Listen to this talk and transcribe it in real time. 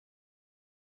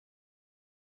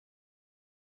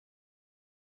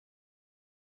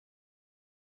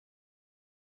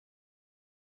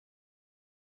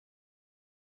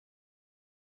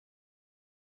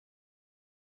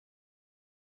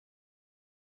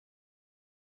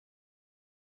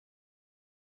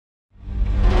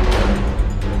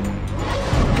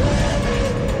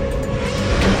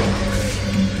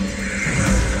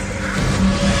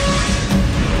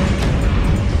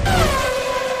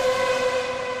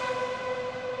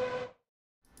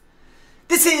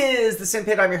This is the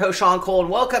Simpit. I'm your host, Sean Cole, and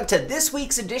welcome to this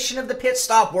week's edition of the Pit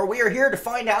Stop, where we are here to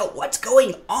find out what's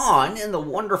going on in the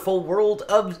wonderful world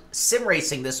of sim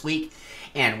racing this week.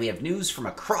 And we have news from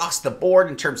across the board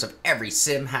in terms of every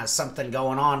sim has something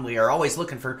going on. We are always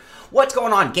looking for what's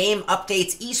going on. Game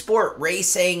updates, esport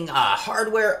racing,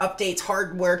 hardware updates,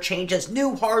 hardware changes,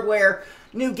 new hardware,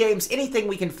 new games, anything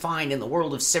we can find in the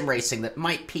world of sim racing that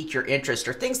might pique your interest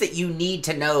or things that you need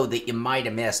to know that you might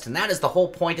have missed. And that is the whole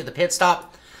point of the Pit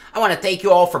Stop. I want to thank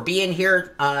you all for being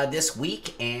here this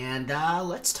week, and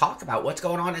let's talk about what's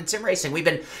going on in sim racing. We've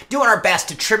been doing our best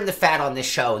to trim the fat on this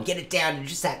show and get it down to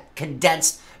just that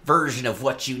condensed version of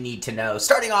what you need to know.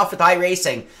 Starting off with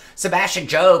iRacing, Sebastian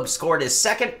Job scored his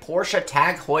second Porsche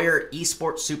Tag Heuer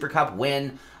Esports Super Cup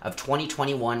win of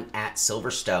 2021 at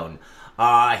Silverstone.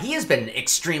 He has been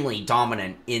extremely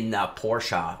dominant in the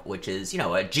Porsche, which is, you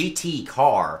know, a GT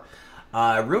car.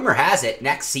 Rumor has it,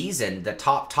 next season, the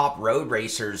top road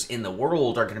racers in the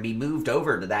world are going to be moved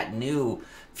over to that new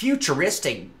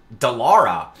futuristic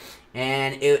Dallara.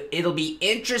 And it'll be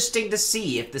interesting to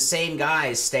see if the same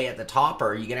guys stay at the top, or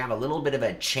are you going to have a little bit of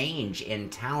a change in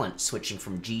talent switching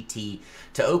from GT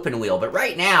to open wheel. But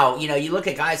right now, you know, you look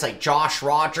at guys like Josh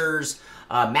Rogers,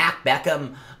 Mac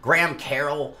Beckham, Graham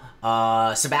Carroll,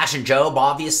 Sebastian Job,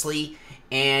 obviously.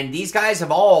 And these guys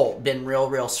have all been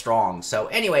real strong. So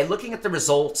anyway, looking at the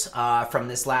results from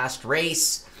this last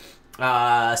race,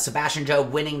 Sebastian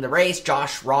Job winning the race,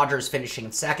 Josh Rogers finishing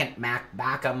in second, Mac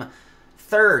Beckham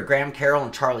third, Graham Carroll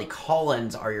and Charlie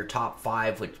Collins are your top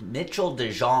five, with Mitchell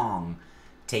De Jong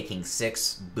taking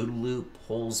sixth, Bootaloo,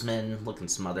 Holzman, looking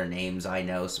some other names. I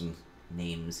know some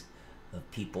names of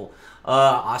people.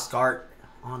 Oscar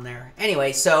on there.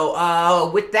 Anyway, so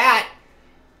with that,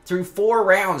 through 4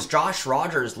 rounds, Josh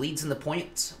Rogers leads in the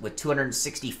points with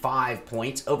 265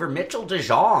 points over Mitchell De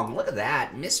Jong. Look at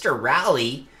that. Mr.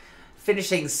 Rally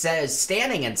finishing,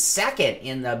 standing in second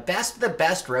in the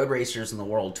best road racers in the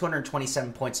world.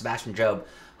 227 points, Sebastian Job.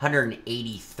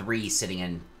 183 sitting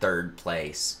in third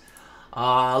place.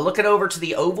 Looking over to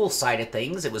the oval side of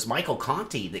things, it was Michael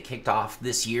Conti that kicked off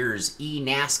this year's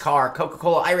eNASCAR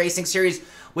Coca-Cola iRacing Series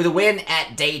with a win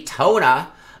at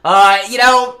Daytona. You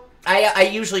know, I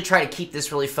usually try to keep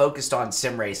this really focused on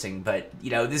sim racing, but,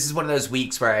 you know, this is one of those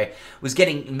weeks where I was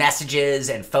getting messages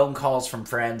and phone calls from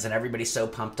friends, and everybody's so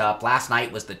pumped up. Last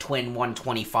night was the Twin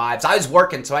 125s. I was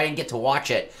working, so I didn't get to watch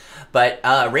it. But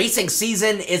racing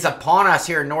season is upon us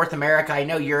here in North America. I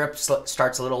know Europe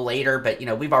starts a little later, but, you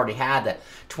know, we've already had the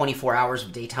 24 hours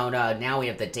of Daytona. Now we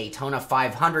have the Daytona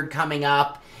 500 coming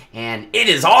up. And it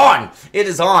is on! It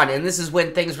is on! And this is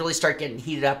when things really start getting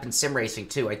heated up in sim racing,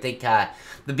 too. I think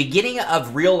the beginning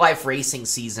of real-life racing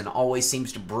season always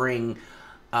seems to bring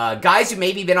guys who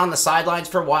maybe been on the sidelines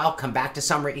for a while come back to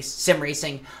sim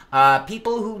racing.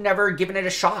 People who never given it a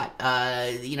shot.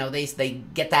 You know, they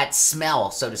get that smell,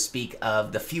 so to speak,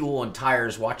 of the fuel and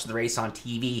tires, watch the race on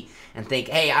TV, and think,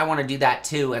 hey, I want to do that,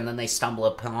 too. And then they stumble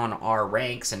upon our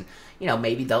ranks, and, you know,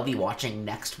 maybe they'll be watching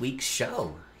next week's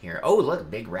show here. Oh,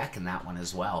 look, big wreck in that one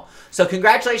as well. So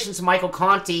congratulations to Michael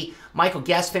Conti, Michael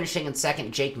Guest finishing in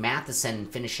second, Jake Matheson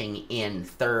finishing in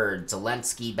third,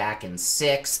 Zelensky back in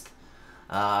sixth,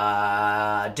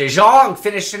 De Jong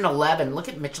finished in 11. Look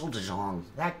at Mitchell De Jong,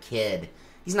 that kid.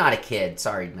 He's not a kid,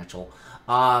 sorry, Mitchell.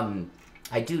 I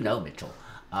do know Mitchell.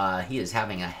 He is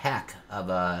having a heck of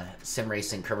a sim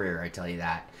racing career, I tell you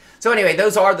that. So anyway,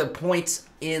 those are the points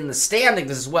in the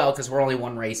standings as well, because we're only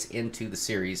one race into the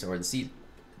series, or the season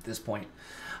at this point.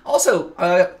 Also,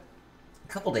 a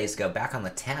couple days ago, back on the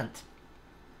 10th,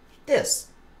 this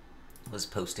was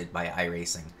posted by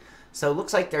iRacing. So it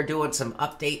looks like they're doing some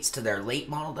updates to their late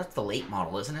model. That's the late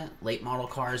model, isn't it? Late model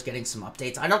cars getting some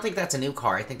updates. I don't think that's a new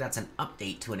car. I think that's an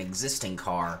update to an existing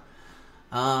car.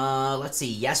 Let's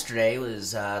see. Yesterday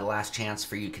was the last chance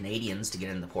for you Canadians to get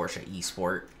in the Porsche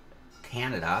eSport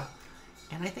Canada.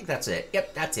 And I think that's it.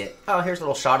 Yep, that's it. Oh, here's a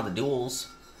little shot of the duels.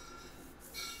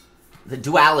 The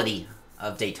duality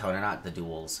of Daytona, not the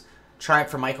duels. Triumph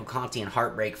for Michael Conti and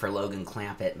Handbrake for Logan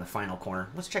Clampett in the final corner.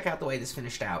 Let's check out the way this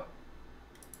finished out.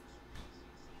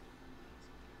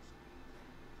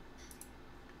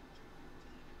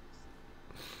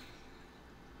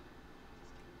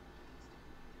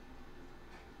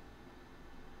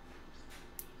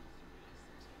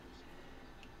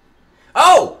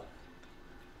 Oh!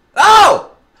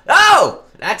 Oh! Oh!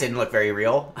 That didn't look very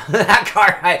real. That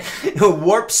car,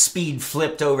 warp speed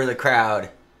flipped over the crowd.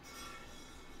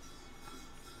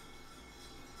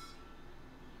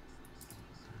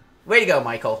 Way to go,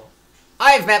 Michael.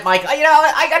 I've met Michael. You know,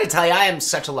 I got to tell you, I am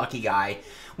such a lucky guy.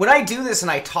 When I do this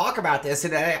and I talk about this,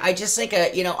 and I just think,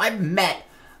 you know, I've met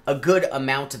a good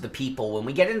amount of the people. When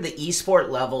we get into the esport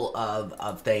level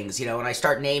of things, you know, and I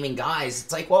start naming guys,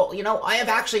 it's like, well, you know, I have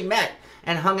actually met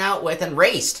and hung out with and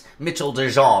raced Mitchell de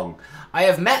Jong. I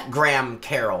have met Graham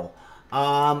Carroll.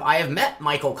 I have met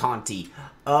Michael Conti.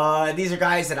 These are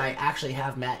guys that I actually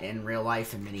have met in real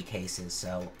life in many cases,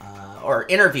 so, or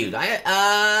interviewed.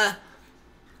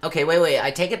 Okay, wait,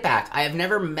 I take it back. I have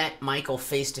never met Michael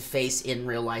face-to-face in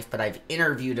real life, but I've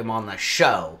interviewed him on the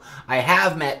show. I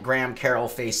have met Graham Carroll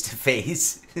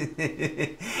face-to-face,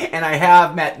 and I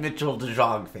have met Mitchell de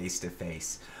Jong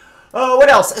face-to-face. What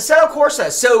else? Assetto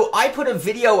Corsa. So I put a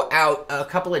video out a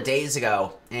couple of days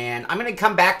ago, and I'm going to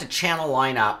come back to channel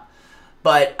lineup.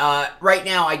 But right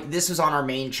now, this was on our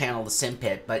main channel, the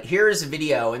Simpit. But here is a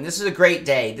video, and this is a great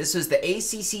day. This is the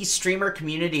ACC Streamer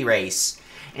Community Race.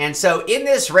 And so in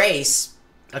this race,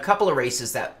 a couple of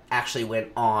races that actually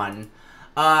went on,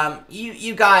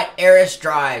 you got Eris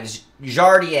Drives,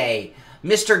 Jardier,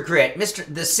 Mr. Grit,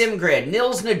 the Sim Grid,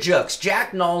 Nils Najux,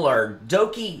 Jack Noller,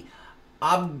 Doki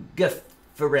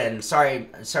Abgafarin, sorry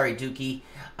Dookie,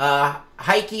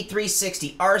 Heike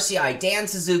 360, RCI, Dan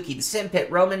Suzuki, the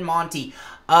Simpit, Roman Monty.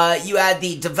 You had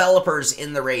the developers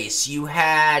in the race. You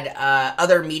had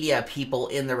other media people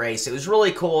in the race. It was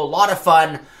really cool, a lot of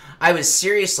fun. I was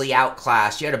seriously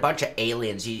outclassed. You had a bunch of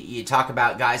aliens. You talk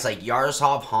about guys like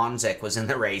Yaroslav Honzik was in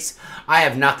the race. I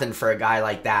have nothing for a guy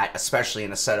like that, especially in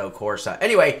Assetto Corsa.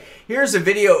 Anyway, here's a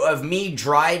video of me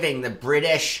driving the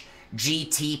British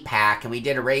GT pack, and we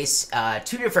did a race,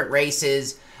 2 different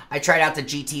races. I tried out the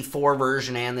GT4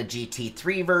 version and the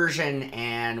GT3 version,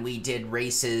 and we did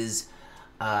races,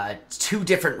 2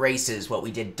 different races. What we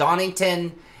did,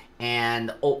 Donington and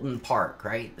Oulton Park,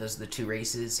 right? Those are the 2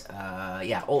 races.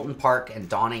 Yeah, Oulton Park and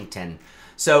Donington.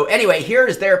 So anyway, here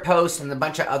is their post and a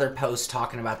bunch of other posts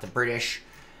talking about the British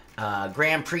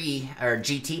Grand Prix, or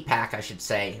GT pack, I should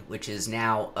say, which is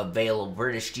now available.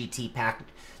 British GT pack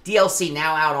DLC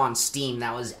now out on Steam.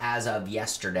 That was as of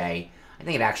yesterday. I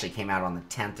think it actually came out on the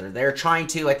 10th, or they're trying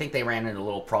to. I think they ran into a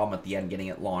little problem at the end getting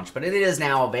it launched, but it is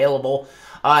now available.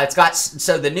 It's got,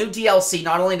 so the new DLC,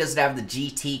 not only does it have the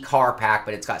GT car pack,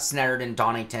 but it's got Snetterton,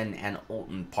 Donington, and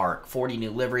Oulton Park. 40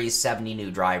 new liveries, 70 new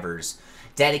drivers.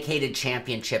 Dedicated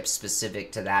championships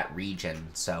specific to that region.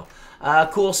 So,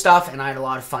 cool stuff, and I had a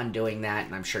lot of fun doing that,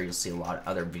 and I'm sure you'll see a lot of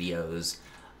other videos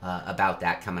about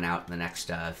that coming out in the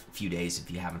next few days if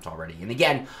you haven't already. And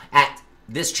again, at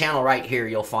this channel right here,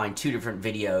 you'll find 2 different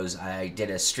videos. I did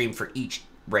a stream for each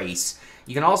race.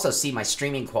 You can also see my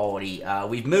streaming quality.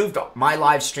 We've moved my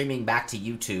live streaming back to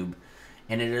YouTube,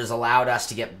 and it has allowed us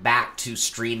to get back to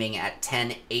streaming at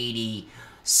 1080,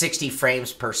 60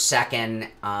 frames per second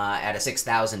at a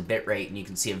 6,000 bit rate, and you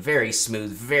can see a very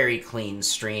smooth, very clean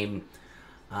stream.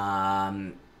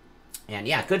 And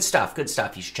yeah, good stuff, good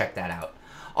stuff. You should check that out.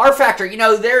 R Factor, you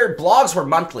know, their blogs were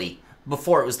monthly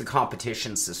before it was the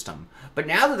competition system. But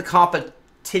now that the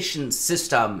competition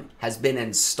system has been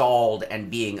installed and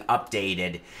being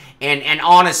updated, and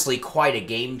honestly quite a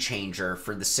game changer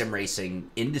for the sim racing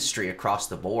industry across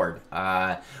the board.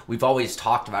 We've always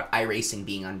talked about iRacing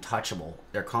being untouchable.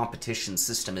 Their competition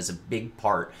system is a big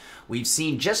part. We've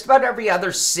seen just about every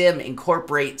other sim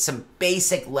incorporate some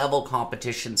basic level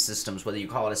competition systems, whether you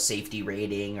call it a safety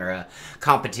rating or a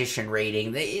competition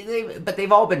rating. But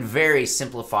they've all been very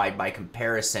simplified by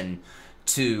comparison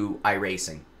to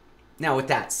iRacing. Now, with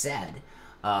that said,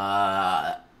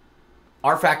 R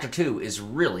Factor 2 is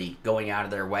really going out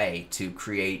of their way to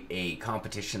create a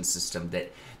competition system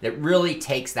that really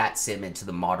takes that sim into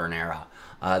the modern era.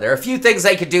 There are a few things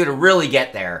they could do to really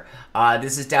get there.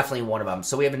 This is definitely one of them.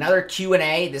 So we have another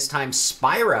Q&A. This time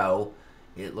Spyro,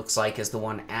 it looks like, is the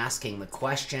one asking the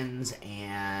questions,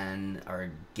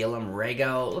 or Gillum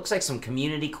Rego. It looks like some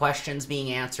community questions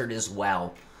being answered as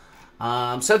well.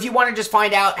 So if you want to just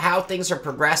find out how things are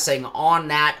progressing on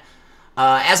that,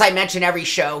 as I mention every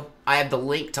show, I have the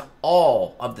link to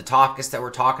all of the topics that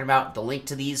we're talking about. The link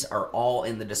to these are all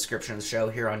in the description of the show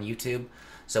here on YouTube.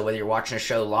 So whether you're watching a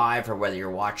show live or whether you're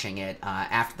watching it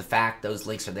after the fact, those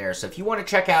links are there. So if you want to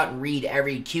check out and read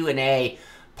every Q&A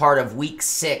part of week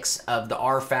 6 of the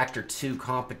R Factor 2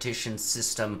 competition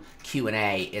system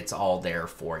Q&A, it's all there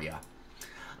for you.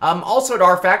 Also at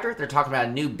R Factor, they're talking about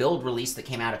a new build release that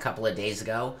came out a couple of days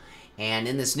ago. And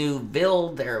in this new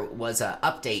build, there was an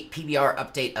update, PBR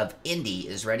update of Indy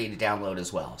is ready to download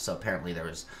as well. So apparently there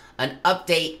was an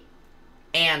update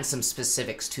and some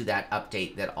specifics to that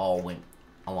update that all went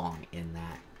along in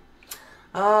that.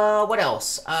 What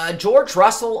else? George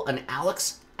Russell and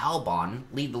Alex Albon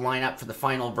lead the lineup for the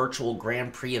final virtual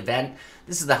Grand Prix event.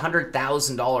 This is the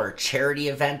 $100,000 charity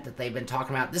event that they've been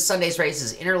talking about. This Sunday's race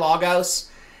is Interlagos.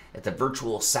 at the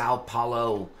virtual Sao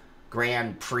Paulo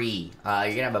Grand Prix. You're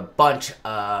going to have a bunch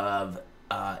of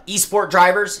esport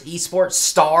drivers, esport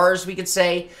stars, we could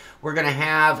say. We're going to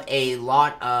have a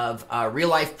lot of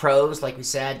real-life pros, like we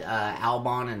said,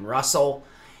 Albon and Russell.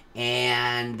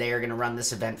 And they're going to run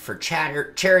this event for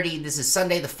charity. This is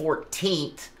Sunday the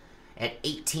 14th at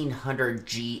 1800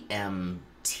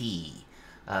 GMT.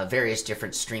 Various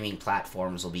different streaming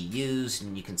platforms will be used,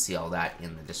 and you can see all that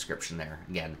in the description there.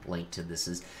 Again, link to this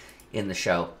is in the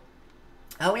show.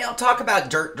 We don't talk about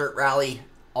Dirt Rally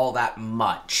all that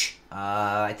much.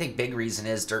 I think big reason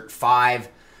is Dirt 5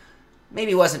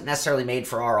 maybe wasn't necessarily made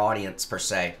for our audience, per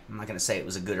se. I'm not going to say it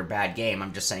was a good or bad game.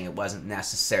 I'm just saying it wasn't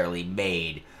necessarily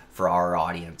made for our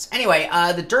audience. Anyway,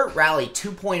 the Dirt Rally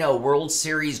 2.0 World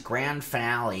Series Grand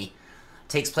Finale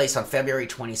takes place on February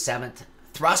 27th.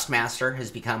 Thrustmaster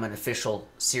has become an official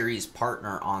series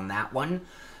partner on that one.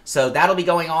 So that'll be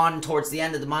going on towards the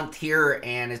end of the month here,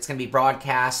 and it's going to be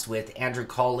broadcast with Andrew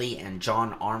Cawley and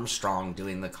John Armstrong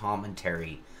doing the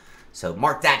commentary. So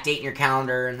mark that date in your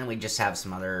calendar, and then we just have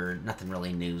some other, nothing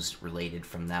really news related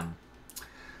from them.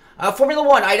 Formula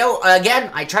One,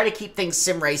 I try to keep things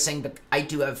sim racing, but I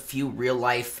do have a few real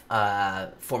life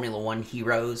Formula One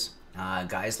heroes,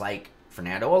 guys like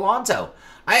Fernando Alonso.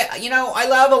 I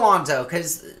love Alonso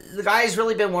because the guy's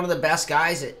really been one of the best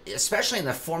guys, especially in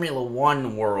the Formula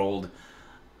One world.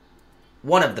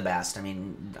 One of the best. I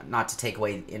mean, not to take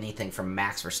away anything from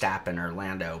Max Verstappen or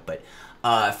Lando, but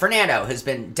Fernando has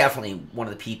been definitely one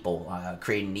of the people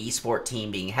creating an esport team,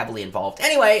 being heavily involved.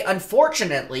 Anyway,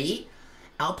 unfortunately,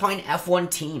 Alpine F1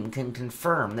 team can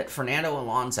confirm that Fernando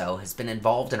Alonso has been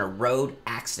involved in a road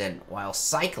accident while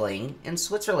cycling in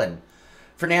Switzerland.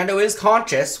 Fernando is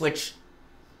conscious, which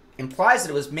implies that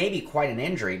it was maybe quite an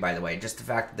injury, by the way, just the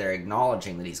fact that they're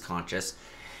acknowledging that he's conscious,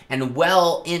 and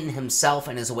well in himself,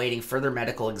 and is awaiting further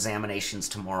medical examinations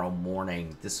tomorrow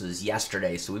morning. This was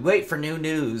yesterday, so we wait for new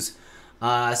news.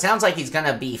 Sounds like he's going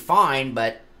to be fine,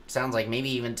 but sounds like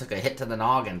maybe even took a hit to the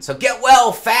noggin. So get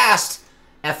well fast,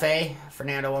 FA.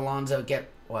 Fernando Alonso, get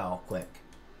well quick.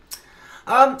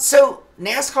 So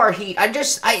NASCAR Heat,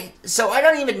 so I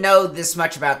don't even know this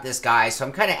much about this guy, so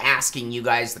I'm kind of asking you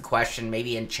guys the question.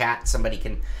 Maybe in chat somebody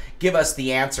can give us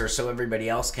the answer so everybody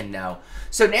else can know.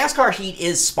 So NASCAR Heat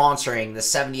is sponsoring the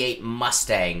 78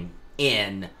 Mustang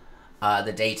in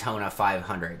the Daytona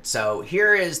 500. So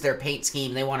here is their paint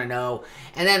scheme. They want to know.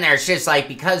 And then there's just like,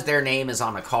 because their name is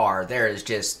on a car, there is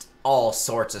just all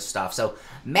sorts of stuff. So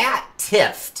Matt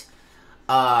Tifft,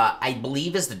 I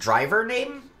believe is the driver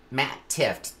name. Matt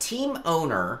Tifft, team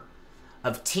owner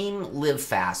of Team Live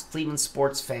Fast, Cleveland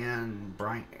sports fan,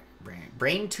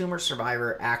 brain tumor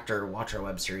survivor, actor, watch our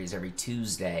web series every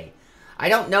Tuesday. I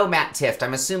don't know Matt Tifft.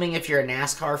 I'm assuming if you're a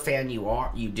NASCAR fan,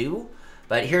 you do.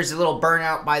 But here's a little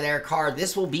burnout by their car.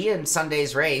 This will be in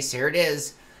Sunday's race. Here it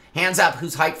is. Hands up,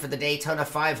 who's hyped for the Daytona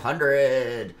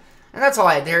 500? And that's all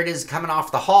there it is, coming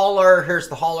off the hauler. Here's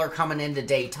the hauler coming into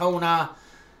Daytona.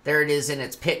 There it is in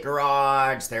its pit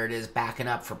garage. There it is backing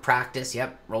up for practice.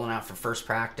 Yep, rolling out for first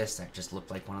practice. That just looked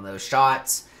like one of those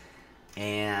shots.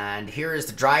 And here is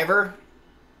the driver,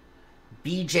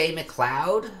 BJ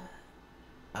McLeod.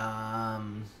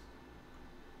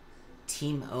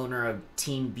 Team owner of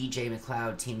Team BJ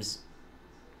McLeod. Team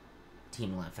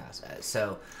Live Fast.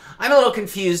 So I'm a little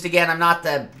confused. Again, I'm not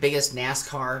the biggest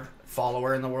NASCAR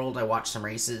follower in the world. I watch some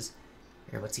races.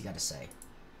 Here, what's he got to say?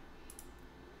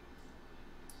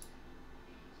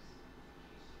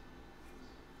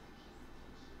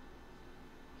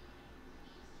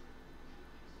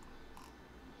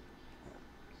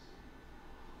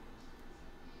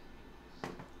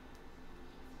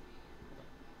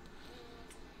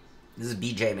 This is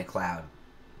BJ McLeod.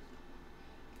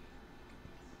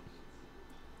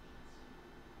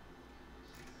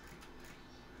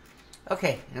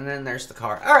 Okay, and then there's the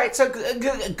car. All right, so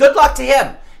good luck to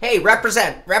him. Hey,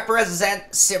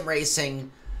 represent sim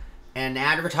racing and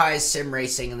advertise sim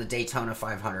racing in the Daytona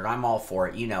 500. I'm all for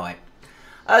it. You know it.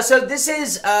 So this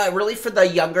is really for the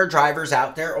younger drivers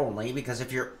out there only, because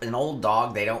if you're an old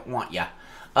dog, they don't want you.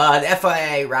 The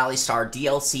FIA Rally Star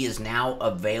DLC is now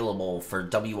available for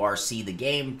WRC the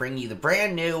game, bringing you the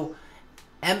brand new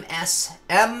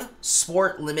M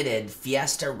Sport Limited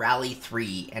Fiesta Rally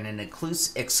 3 and an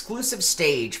exclusive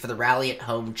stage for the Rally at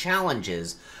Home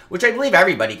challenges, which I believe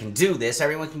everybody can do this.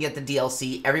 Everyone can get the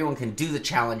DLC. Everyone can do the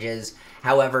challenges.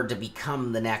 However, to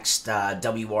become the next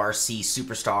WRC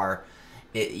superstar,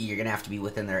 you're going to have to be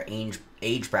within their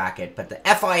age bracket. But the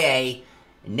FIA,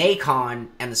 Nacon,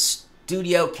 and the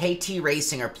Studio KT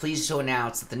Racing are pleased to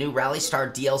announce that the new Rally Star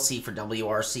DLC for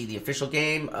WRC, the official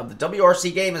game of the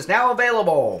WRC game, is now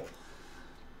available.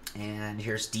 And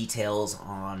here's details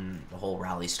on the whole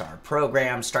Rally Star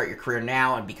program. Start your career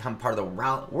now and become part of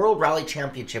the World Rally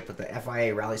Championship with the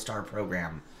FIA Rally Star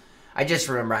program. I just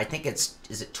remember, I think is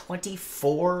it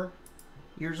 24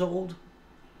 years old?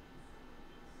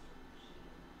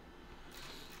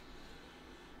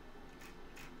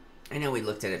 I know we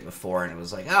looked at it before and it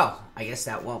was like, oh, I guess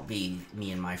that won't be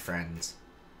me and my friends.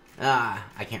 I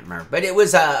can't remember. But it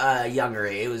was younger.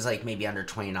 It was like maybe under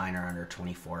 29 or under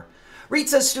 24.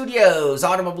 Rseat Studios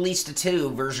Automobilista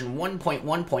 2 version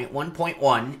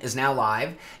 1.1.1.1 is now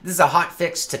live. This is a hot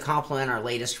fix to complement our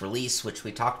latest release, which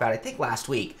we talked about, I think, last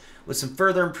week, with some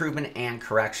further improvement and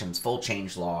corrections. Full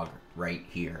change log right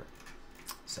here.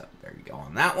 So there you go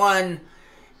on that one.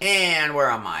 And where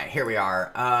am I? Here we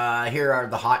are. Here are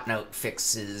the hot note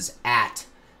fixes at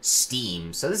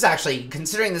Steam. So this is actually,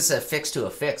 considering this is a fix to a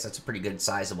fix, that's a pretty good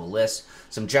sizable list.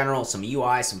 Some general, some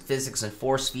UI, some physics and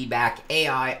force feedback,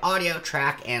 AI, audio,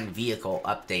 track, and vehicle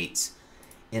updates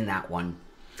in that one.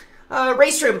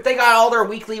 Race Room, they got all their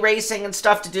weekly racing and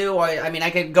stuff to do. I mean,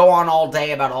 I could go on all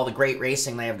day about all the great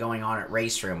racing they have going on at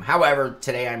Race Room. However,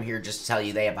 today I'm here just to tell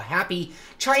you they have a happy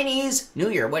Chinese New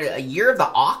Year. What, a year of the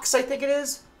ox, I think it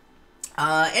is?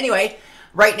 Anyway,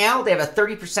 right now, they have a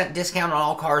 30% discount on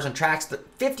all cars and tracks,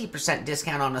 50%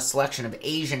 discount on a selection of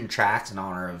Asian tracks in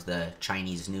honor of the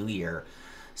Chinese New Year.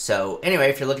 So, anyway,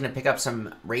 if you're looking to pick up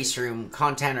some Race Room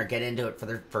content or get into it for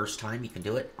the first time, you can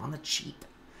do it on the cheap.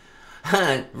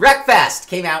 Wreckfest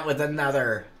came out with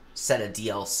another set of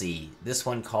DLC. This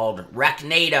one called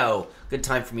Wrecknado. Good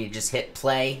time for me to just hit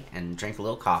play and drink a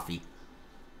little coffee.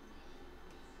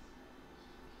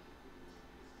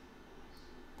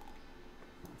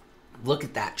 Look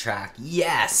at that track.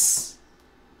 Yes!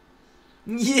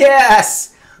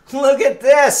 Yes! Look at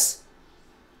this!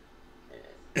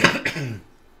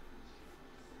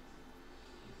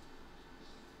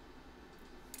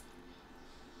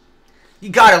 You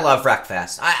gotta love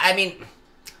Wreckfest. I mean,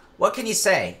 what can you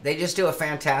say? They just do a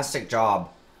fantastic job.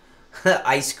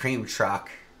 Ice cream truck.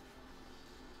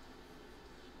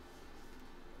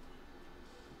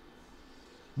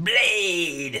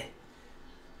 Blade!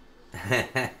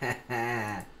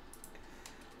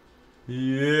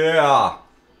 Yeah.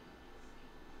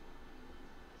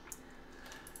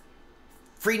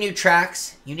 Free new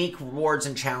tracks, unique rewards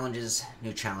and challenges,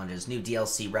 new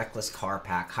DLC, Reckless Car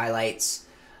Pack highlights.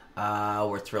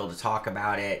 We're thrilled to talk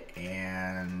about it,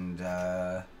 and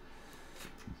wow,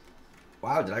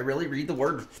 did I really read the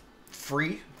word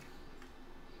free?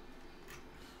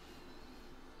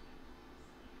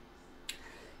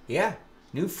 Yeah.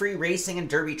 New free racing and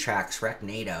derby tracks,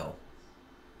 Wrecknado.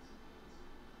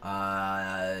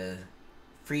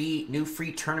 New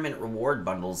free tournament reward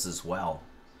bundles as well.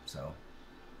 So,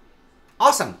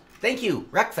 awesome. Thank you,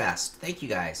 Wreckfest. Thank you,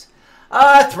 guys.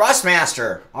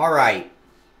 Thrustmaster. All right.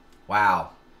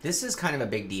 Wow. This is kind of a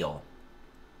big deal.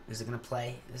 Is it going to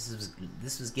play?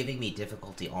 This was giving me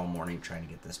difficulty all morning trying to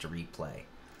get this to replay.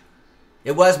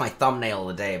 It was my thumbnail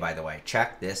of the day, by the way.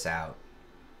 Check this out.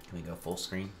 Can we go full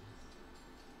screen?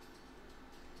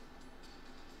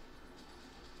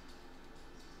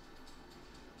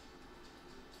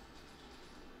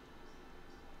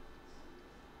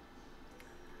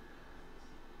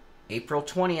 April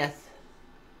 20th,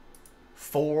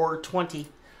 4/20.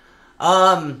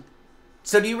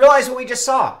 So do you realize what we just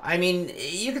saw? I mean,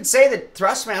 you could say that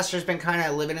Thrustmaster's been kind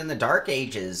of living in the dark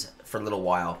ages for a little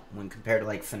while when compared to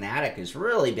like Fnatic, who's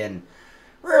really been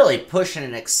pushing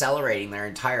and accelerating their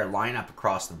entire lineup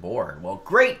across the board. Well,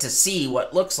 great to see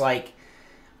what looks like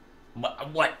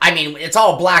I mean, it's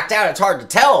all blacked out. It's hard to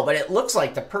tell, but it looks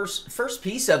like the first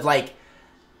piece of like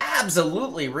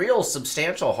absolutely real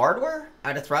substantial hardware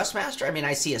out of Thrustmaster. I mean,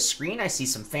 I see a screen, I see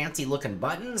some fancy looking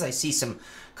buttons, I see some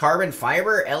carbon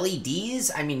fiber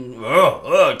LEDs. I mean, in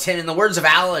the words of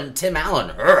Tim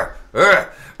Allen,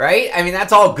 right? I mean,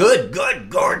 that's all good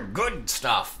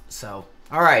stuff. So,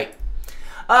 all right.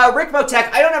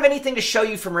 Ricmotech, I don't have anything to show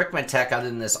you from Ricmotech other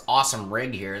than this awesome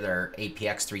rig here, their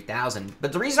APX 3000.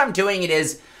 But the reason I'm doing it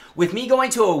is, with me going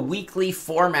to a weekly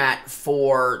format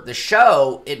for the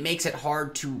show, it makes it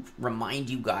hard to remind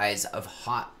you guys of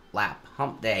Hot Lap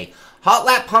Hump Day. Hot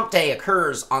Lap Hump Day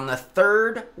occurs on the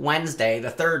third Wednesday,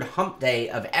 the third hump day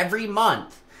of every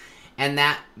month. And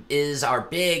that is our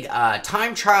big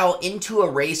time trial into a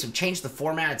race. We've changed the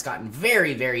format. It's gotten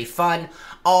very, very fun.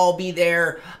 I'll be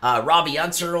there. Robbie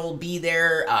Unser will be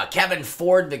there. Kevin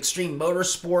Ford of Extreme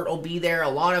Motorsport will be there. A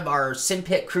lot of our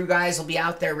Simpit crew guys will be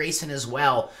out there racing as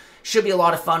well. Should be a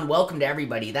lot of fun. Welcome to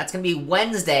everybody. That's going to be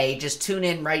Wednesday. Just tune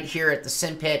in right here at the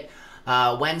Simpit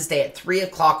Wednesday at 3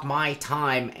 o'clock my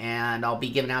time, and I'll be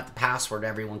giving out the password.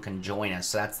 Everyone can join us.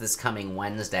 So that's this coming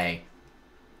Wednesday.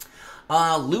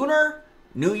 Lunar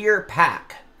New Year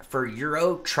pack for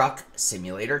Euro Truck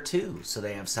Simulator 2. So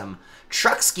they have some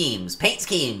truck schemes, paint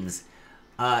schemes,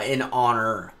 in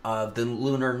honor of the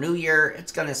Lunar New Year.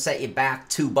 It's going to set you back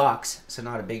 $2, so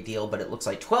not a big deal, but it looks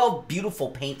like 12 beautiful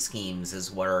paint schemes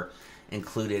is what are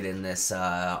included in this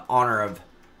honor of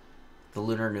the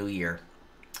Lunar New Year.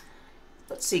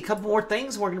 Let's see, a couple more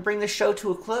things. We're going to bring this show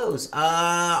to a close.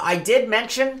 I did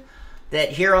mention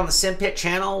that here on the Simpit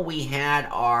channel, we had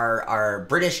our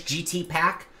British GT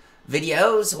pack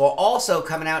videos. Well, also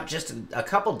coming out just a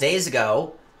couple days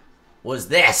ago was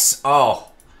this. Oh,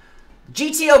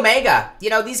 GT Omega. You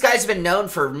know, these guys have been known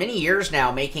for many years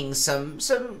now making some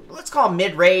let's call them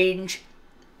mid-range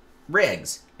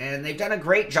rigs. And they've done a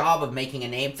great job of making a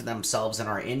name for themselves in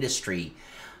our industry.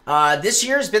 This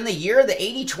year has been the year of the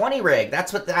 80-20 rig.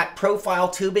 That's what that profile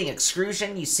tubing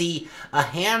extrusion. You see a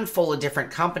handful of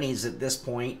different companies at this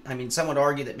point. I mean, some would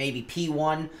argue that maybe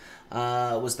P1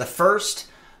 was the first.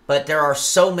 But there are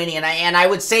so many, and I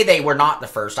would say they were not the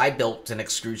first. I built an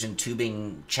extrusion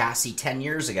tubing chassis 10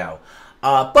 years ago.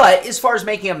 But as far as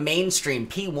making a mainstream,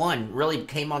 P1 really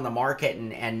came on the market,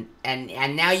 and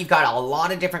now you've got a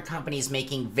lot of different companies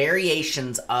making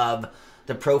variations of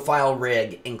the profile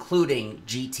rig, including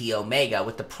GT Omega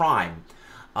with the Prime.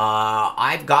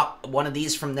 I've got one of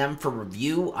these from them for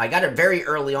review. I got it very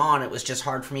early on. It was just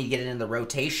hard for me to get it in the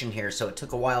rotation here, so it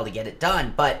took a while to get it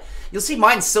done. But you'll see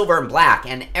mine's silver and black,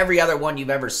 and every other one you've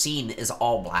ever seen is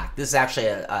all black. This is actually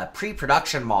a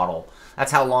pre-production model.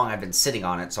 That's how long I've been sitting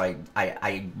on it, so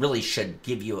I really should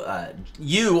give you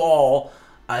all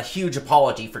a huge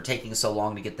apology for taking so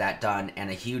long to get that done, and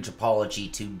a huge apology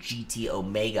to GT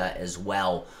Omega as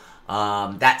well.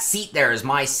 That seat there is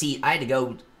my seat. I had to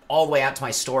go all the way out to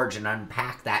my storage and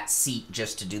unpack that seat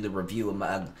just to do the review,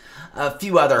 among a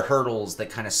few other hurdles that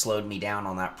kind of slowed me down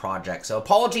on that project. So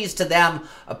apologies to them,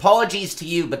 apologies to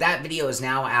you, but that video is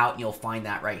now out, and you'll find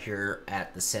that right here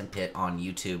at the Simpit on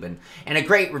YouTube, and a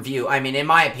great review. I mean, in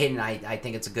my opinion, I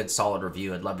think it's a good, solid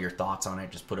review. I'd love your thoughts on it.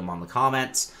 Just put them on the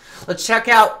comments. Let's check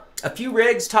out a few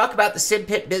rigs, talk about the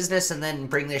Simpit business, and then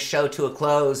bring this show to a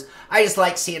close. I just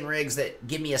like seeing rigs that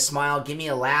give me a smile, give me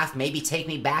a laugh, maybe take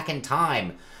me back in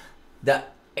time. The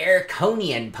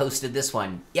Ericonian posted this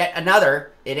one. Yet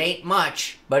another, it ain't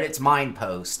much, but it's mine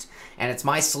post. And it's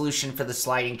my solution for the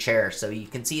sliding chair. So you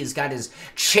can see he's got his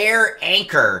chair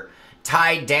anchor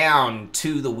tied down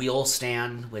to the wheel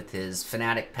stand with his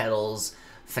Fanatic pedals,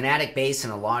 Fanatic base,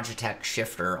 and a Logitech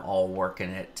shifter all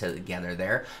working it together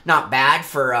there. Not bad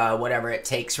for whatever it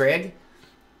takes rig.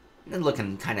 And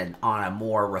looking kind of on a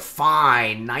more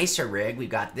refined, nicer rig, we've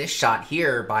got this shot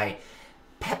here by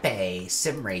Pepe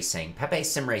Sim Racing. Pepe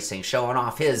Sim Racing showing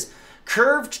off his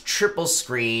curved triple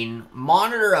screen,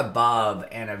 monitor above,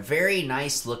 and a very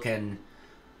nice looking,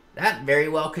 that very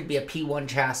well could be a P1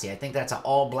 chassis. I think that's an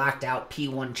all blacked out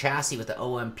P1 chassis with the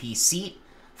OMP seat.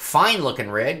 Fine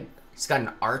looking rig. He's got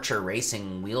an Archer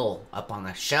Racing wheel up on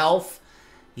the shelf.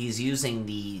 He's using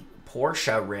the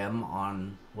Porsche rim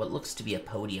on what looks to be a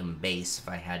podium base, if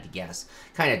I had to guess.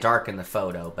 Kind of dark in the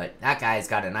photo, but that guy's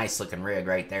got a nice looking rig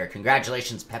right there.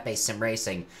 Congratulations, Pepe Sim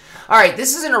Racing. All right,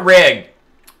 this isn't a rig,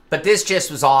 but this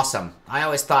just was awesome. I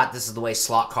always thought this is the way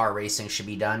slot car racing should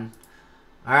be done.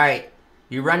 All right,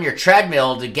 you run your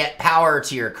treadmill to get power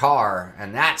to your car,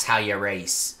 and that's how you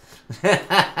race.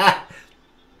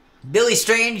 Billy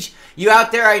Strange, you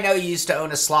out there? I know you used to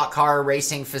own a slot car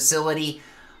racing facility.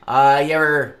 You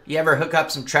ever hook up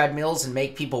some treadmills and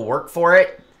make people work for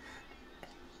it?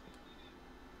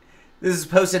 This is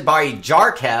posted by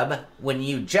Jarkeb, when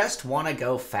you just want to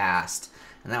go fast.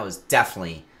 And that was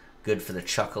definitely good for the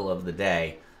chuckle of the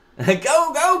day.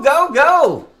 Go, go, go,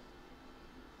 go!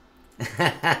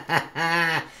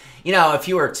 You know, if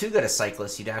you were too good a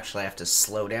cyclist, you'd actually have to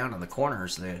slow down on the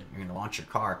corners so that you're going to launch your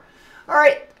car. All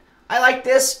right. I like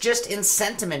this just in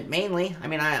sentiment, mainly. I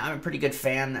mean, I'm a pretty good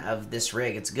fan of this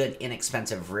rig. It's a good,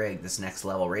 inexpensive rig, this next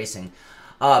level racing.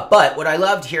 But what I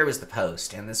loved here was the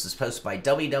post, and this was posted by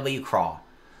WW Craw.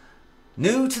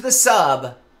 New to the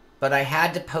sub, but I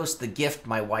had to post the gift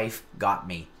my wife got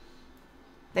me.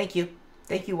 Thank you.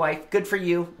 Thank you, wife. Good for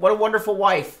you. What a wonderful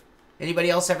wife. Anybody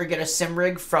else ever get a sim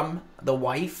rig from the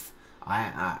wife?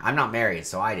 I'm not married,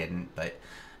 so I didn't, but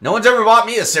no one's ever bought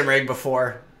me a sim rig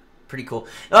before. Pretty cool.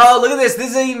 Oh, look at this.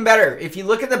 This is even better. If you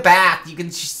look at the back, you can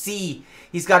see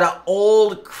he's got an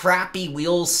old, crappy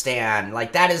wheel stand.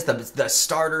 Like, that is the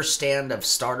starter stand of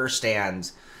starter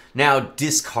stands. Now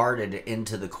discarded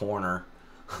into the corner.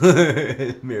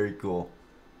 Very cool.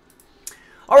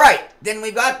 All right, then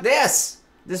we've got this.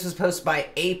 This was posted by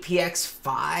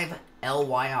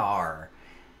APX5LYR.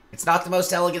 It's not the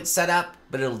most elegant setup,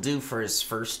 but it'll do for his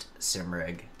first sim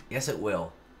rig. Yes, it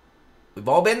will. We've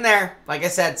all been there. Like I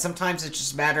said, sometimes it's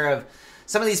just a matter of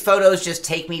some of these photos just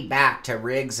take me back to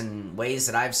rigs and ways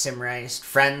that I've sim raced,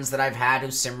 friends that I've had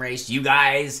who sim raced, you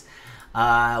guys.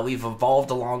 We've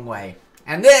evolved a long way.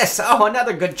 And this, oh,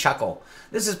 another good chuckle.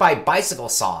 This is by Bicycle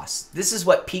Sauce. This is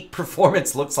what peak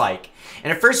performance looks like.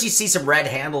 And at first you see some red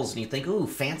handles and you think, ooh,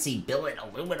 fancy billet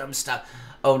aluminum stuff.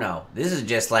 Oh no, this is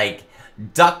just like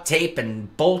duct tape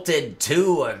and bolted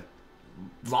to a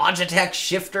Logitech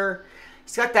shifter.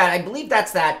 He's got that, I believe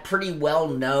that's that pretty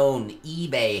well-known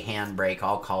eBay handbrake,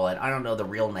 I'll call it. I don't know the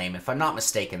real name. If I'm not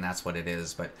mistaken, that's what it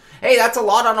is. But hey, that's a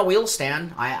lot on a wheel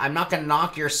stand. I'm not going to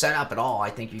knock your setup at all. I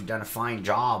think you've done a fine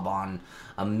job on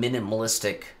a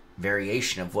minimalistic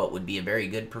variation of what would be a very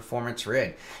good performance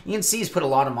rig. You can see he's put a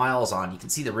lot of miles on. You can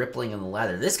see the rippling in the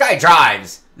leather. This guy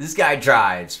drives. This guy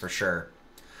drives for sure.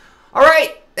 All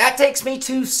right. That takes me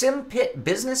to Simpit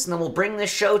business, and then we'll bring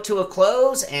this show to a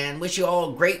close and wish you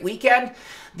all a great weekend.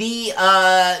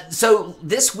 So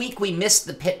this week we missed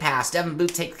the Pit Pass. Devin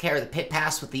Booth takes care of the Pit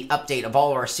Pass with the update of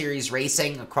all of our series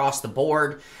racing across the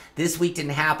board. This week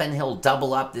didn't happen. He'll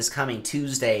double up this coming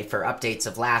Tuesday for updates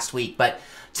of last week. But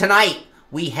tonight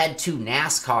we head to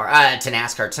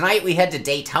NASCAR. Tonight we head to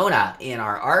Daytona in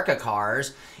our ARCA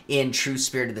cars in true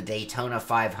spirit of the Daytona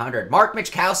 500. Mark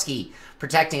Michkowski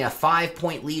protecting a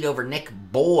 5-point lead over Nick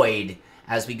Boyd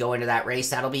as we go into that race.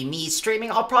 That'll be me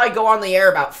streaming. I'll probably go on the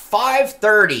air about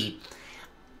 5:30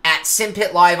 at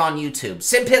Simpit Live on YouTube.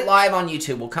 Simpit Live on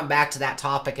YouTube. We'll come back to that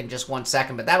topic in just 1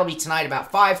 second, but that'll be tonight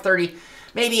about 5:30,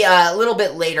 maybe a little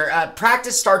bit later.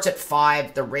 Practice starts at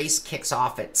 5. The race kicks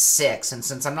off at 6, and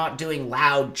since I'm not doing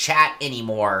loud chat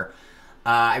anymore,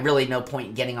 I really no point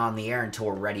in getting on the air until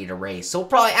we're ready to race. So we'll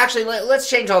probably, actually, let's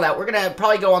change all that. We're going to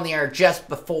probably go on the air just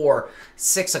before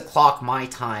 6 o'clock my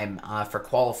time for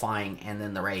qualifying and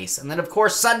then the race. And then, of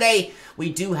course, Sunday,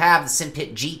 we do have the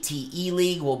Simpit GTE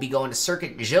League. We'll be going to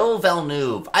Circuit Gilles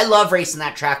Villeneuve. I love racing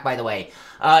that track, by the way.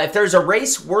 If there's a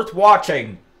race worth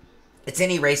watching, it's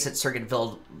any race at Circuit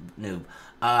Villeneuve.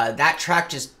 That track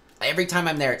just, every time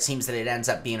I'm there, it seems that it ends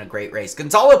up being a great race.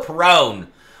 Gonzalo Perón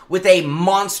with a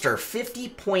monster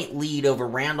 50-point lead over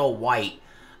Randall White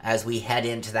as we head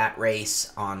into that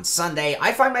race on Sunday.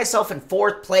 I find myself in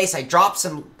 4th place. I dropped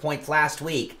some points last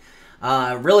week.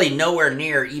 Really nowhere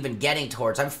near even getting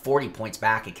towards. I'm 40 points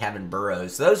back at Kevin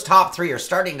Burrows. So those top 3 are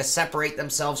starting to separate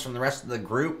themselves from the rest of the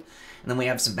group. And then we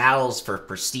have some battles for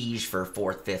prestige for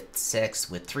 4th, 5th,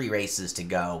 6th with 3 races to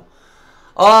go.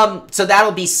 So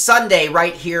that'll be Sunday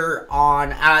right here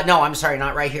on, no, I'm sorry,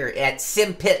 not right here, at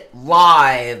Simpit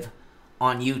Live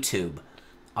on YouTube.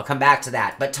 I'll come back to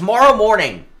that. But tomorrow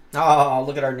morning, oh,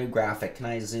 look at our new graphic. Can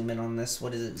I zoom in on this?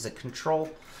 What is it? Is it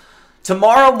Control?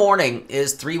 Tomorrow morning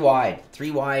is 3 Wide. 3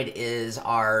 Wide is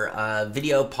our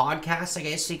video podcast, I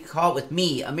guess you could call it, with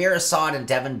me, Amir Assad, and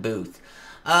Devin Booth.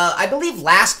 I believe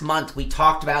last month we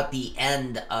talked about the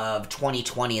end of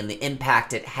 2020 and the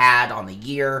impact it had on the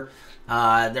year.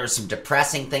 There were some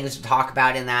depressing things to talk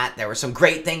about in that. There were some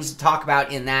great things to talk about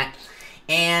in that.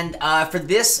 And for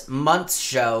this month's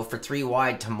show, for 3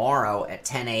 Wide tomorrow at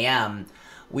 10 a.m.,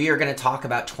 we are going to talk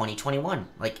about 2021.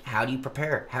 Like, how do you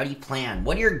prepare? How do you plan?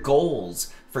 What are your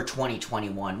goals for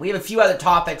 2021? We have a few other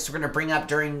topics we're going to bring up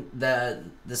during the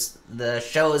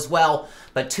show as well.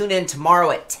 But tune in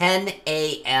tomorrow at 10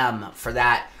 a.m. for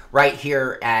that right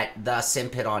here at the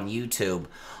Simpit on YouTube.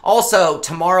 Also,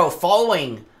 tomorrow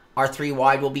following our 3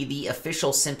 Wide will be the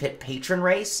official Simpit patron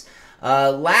race.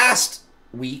 Last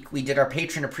week, we did our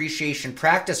patron appreciation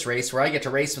practice race where I get to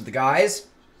race with the guys.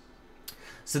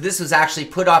 So this was actually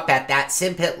put up at that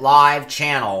Simpit Live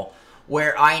channel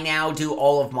where I now do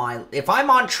all of my... If I'm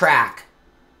on track,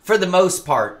 for the most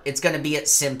part, it's going to be at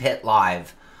Simpit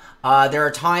Live. There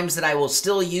are times that I will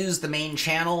still use the main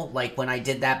channel, like when I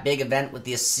did that big event with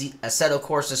the Assetto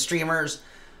Corsa streamers.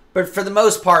 But for the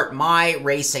most part, my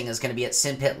racing is going to be at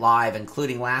Simpit Live,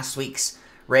 including last week's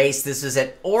race. This is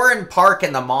at Oran Park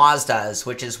in the Mazdas,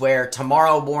 which is where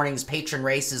tomorrow morning's patron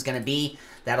race is going to be.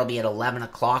 That'll be at 11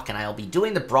 o'clock, and I'll be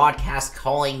doing the broadcast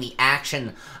calling the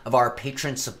action of our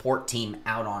patron support team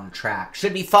out on track.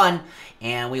 Should be fun,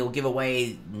 and we will give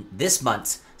away this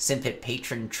month's Simpit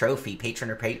patron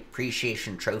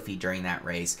appreciation trophy during that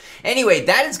race. Anyway,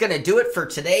 that is going to do it for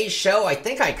today's show. I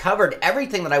think I covered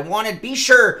everything that I wanted. Be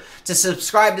sure to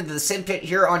subscribe to the Simpit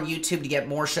here on YouTube to get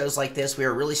more shows like this. We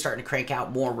are really starting to crank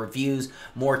out more reviews,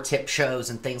 more tip shows,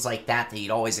 and things like that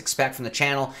you'd always expect from the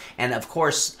channel. And of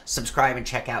course, subscribe and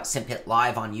check out Simpit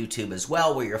Live on YouTube as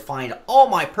well, where you'll find all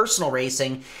my personal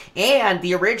racing and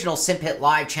the original Simpit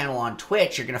Live channel on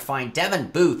Twitch. You're going to find Devin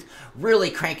Booth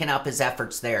really cranking up his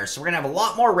efforts there. So we're going to have a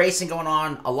lot more racing going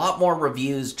on, a lot more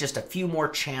reviews, just a few more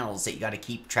channels that you got to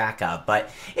keep track of. But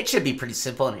it should be pretty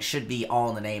simple, and it should be all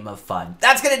in the name of fun.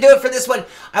 That's going to do it for this one.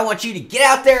 I want you to get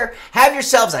out there, have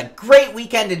yourselves a great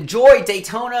weekend. Enjoy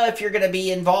Daytona if you're going to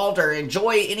be involved, or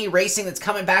enjoy any racing that's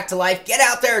coming back to life. Get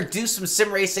out there and do some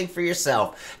sim racing for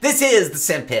yourself. This is the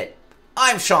Simpit.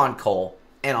 I'm Sean Cole,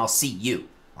 and I'll see you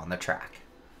on the track.